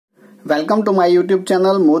Welcome to my YouTube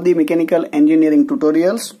channel Modi Mechanical Engineering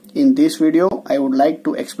Tutorials. In this video, I would like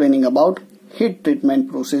to explaining about heat treatment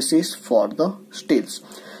processes for the steels.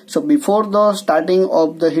 So before the starting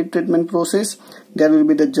of the heat treatment process, there will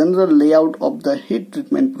be the general layout of the heat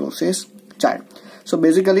treatment process chart. So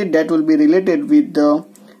basically that will be related with the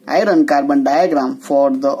iron carbon diagram for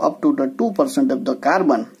the up to the 2% of the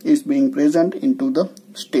carbon is being present into the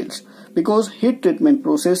steels, because heat treatment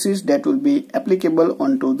processes that will be applicable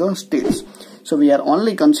onto the steels. So we are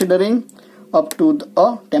only considering up to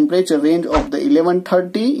a temperature range of the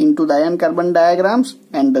 1130 into the iron carbon diagrams,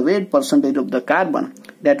 and the weight percentage of the carbon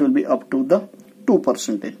that will be up to the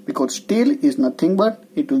 2%, because steel is nothing but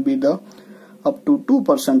it will be the up to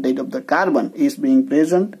 2% of the carbon is being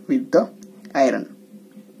present with the iron.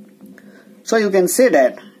 So you can say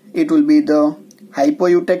that it will be the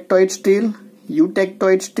hypoeutectoid steel,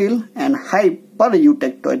 eutectoid steel and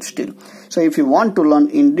hypereutectoid steel. So if you want to learn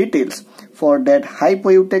in details for that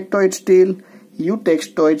hypoeutectoid steel,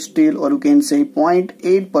 eutectoid steel, or you can say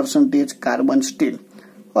 0.8% carbon steel,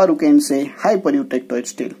 or you can say hypereutectoid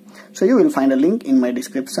steel, so you will find a link in my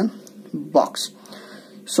description box.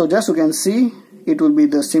 So just you can see it will be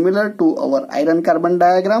the similar to our iron carbon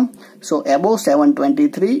diagram. So above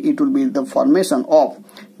 723 it will be the formation of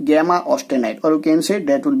gamma austenite, or you can say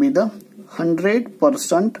that will be the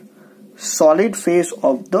 100% solid phase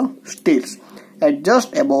of the steels at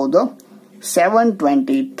just above the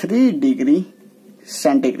 723 degree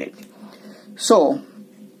centigrade. So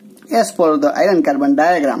as per the iron carbon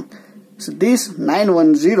diagram, so this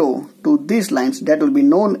 910 to these lines that will be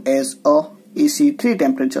known as a EC3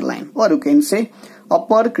 temperature line, or you can say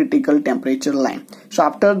upper critical temperature line. So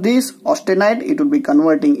after this austenite it will be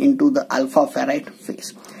converting into the alpha ferrite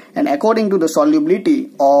phase, and according to the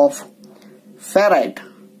solubility of ferrite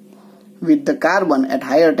with the carbon at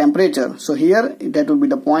higher temperature, so here that will be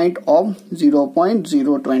the point of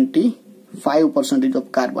 0.025%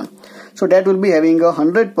 of carbon. So that will be having a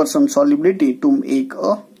 100% solubility to make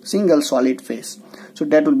a single solid phase. So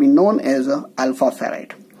that will be known as a alpha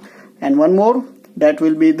ferrite. And one more, that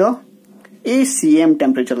will be the ACM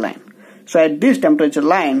temperature line. So at this temperature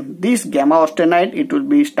line, this gamma austenite it will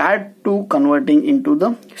be start to converting into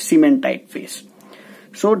the cementite phase.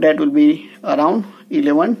 So that will be around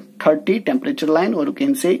 1130 temperature line, or you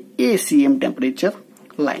can say ACM temperature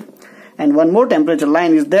line. And one more temperature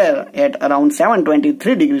line is there at around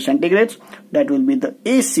 723 degrees centigrade. That will be the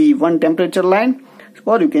AC1 temperature line,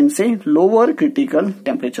 or you can say lower critical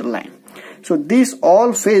temperature line. So these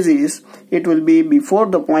all phases it will be before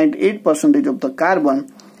the 0.8% of the carbon.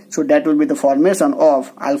 So that will be the formation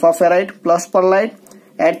of alpha ferrite plus pearlite.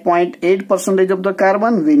 At 0.8% of the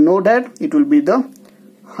carbon, we know that it will be the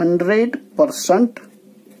 100%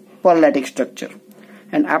 pearlitic structure.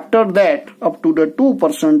 And after that, up to the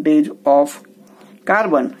 2% of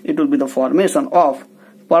carbon, it will be the formation of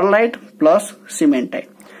pearlite plus cementite.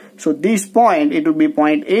 So this point it will be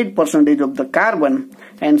 0.8% of the carbon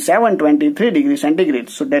and 723 degrees centigrade.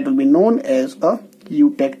 So that will be known as a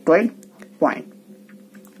eutectoid point.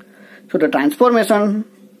 So the transformation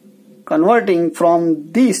converting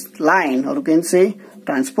from this line, or you can say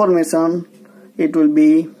transformation, it will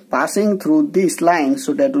be passing through this line.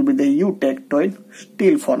 So that will be the eutectoid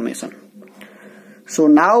steel formation. So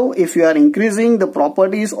now if you are increasing the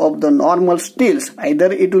properties of the normal steels,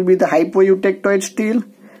 either it will be the hypoeutectoid steel,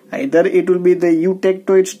 either it will be the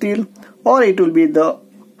eutectoid steel, or it will be the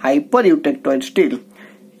hypereutectoid steel,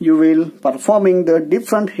 you will performing the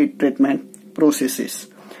different heat treatment processes.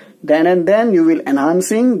 Then and then you will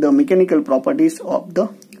enhancing the mechanical properties of the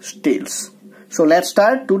steels. So let's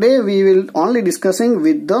start. Today we will only discussing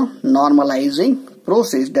with the normalizing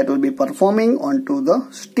process that will be performing onto the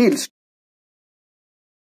steels.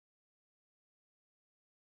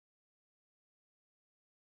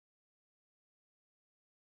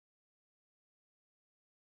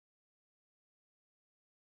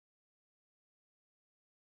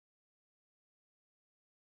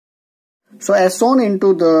 So as shown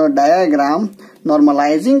into the diagram,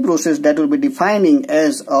 normalizing process that will be defining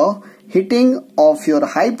as a heating of your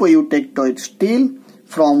hypoeutectoid steel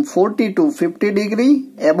from 40 to 50 degree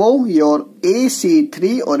above your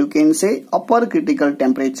AC3, or you can say upper critical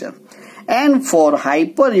temperature. And for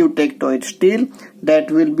hypereutectoid steel that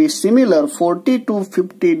will be similar 40 to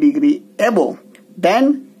 50 degree above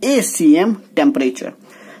than ACM temperature.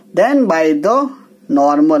 Then by the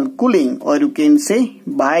normal cooling, or you can say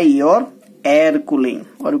by your air cooling,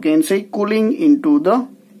 or you can say cooling into the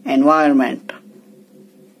environment.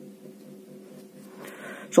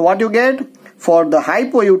 So what you get for the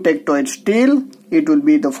hypoeutectoid steel, it will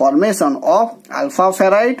be the formation of alpha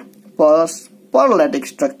ferrite plus pearlitic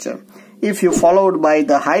structure. If you followed by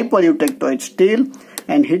the hypereutectoid steel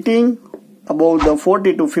and heating above the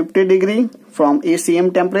 40 to 50 degree from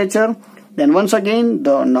ACM temperature, then once again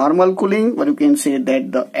the normal cooling, or you can say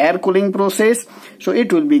that the air cooling process, so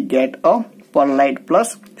it will be get a pearlite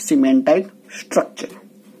plus cementite structure.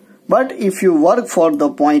 But if you work for the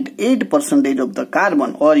 0.8% of the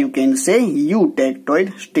carbon, or you can say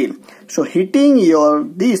eutectoid steel, so heating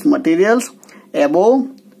these materials above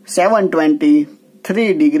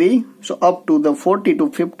 723 degree, so up to the 40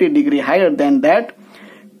 to 50 degree higher than that,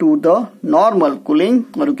 to the normal cooling,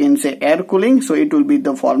 or you can say air cooling, so it will be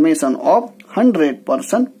the formation of 100%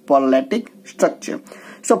 pearlitic structure.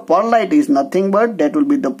 So pearlite is nothing but that will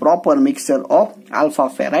be the proper mixture of alpha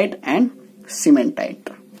ferrite and cementite.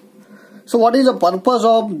 So what is the purpose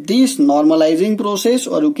of this normalizing process,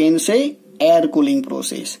 or you can say air cooling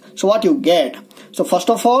process? So what you get? So first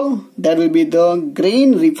of all, there will be the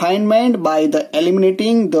grain refinement by the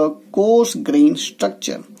eliminating the coarse grain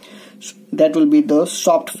structure. That will be the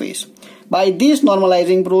soft phase. By this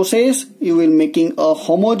normalizing process, you will making a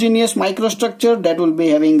homogeneous microstructure that will be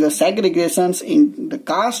having the segregations in the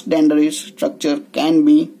cast dendrite structure can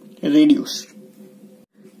be reduced.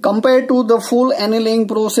 Compared to the full annealing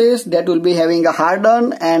process, that will be having a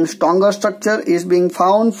hardened and stronger structure is being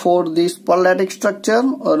found for this pearlitic structure,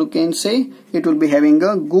 or you can say it will be having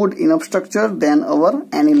a good enough structure than our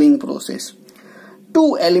annealing process.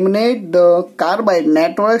 To eliminate the carbide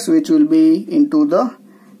networks which will be into the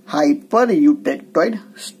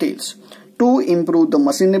hypereutectoid steels, to improve the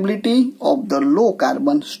machinability of the low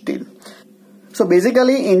carbon steel. So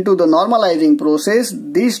basically into the normalizing process,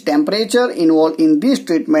 this temperature involved in this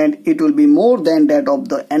treatment, it will be more than that of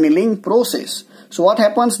the annealing process. So what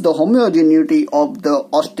happens? The homogeneity of the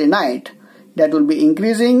austenite, that will be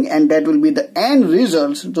increasing, and that will be the end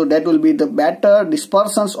results. So that will be the better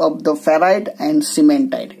dispersions of the ferrite and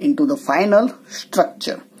cementite into the final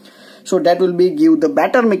structure. So that will be give the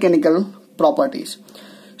better mechanical properties.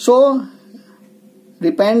 So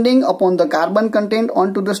depending upon the carbon content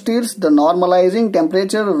onto the steels, the normalizing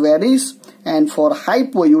temperature varies, and for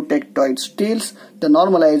hypoeutectoid steels, the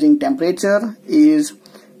normalizing temperature is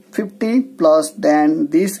 50 plus than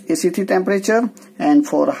this AC3 temperature, and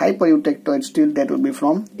for hypereutectoid steel that will be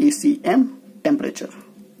from ACM temperature.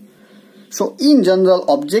 So in general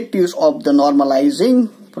objectives of the normalizing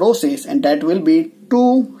process, and that will be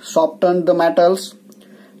to soften the metals,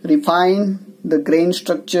 refine the grain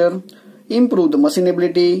structure, improve the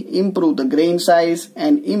machinability, improve the grain size,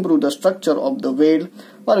 and improve the structure of the weld,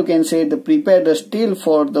 or you can say the prepare the steel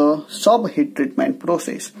for the sub-heat treatment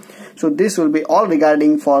process. So this will be all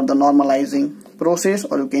regarding for the normalizing process,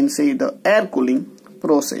 or you can say the air cooling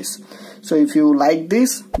process. So if you like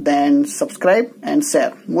this, then subscribe and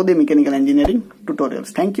share Modi Mechanical Engineering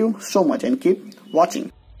tutorials. Thank you so much and keep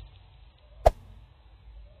watching.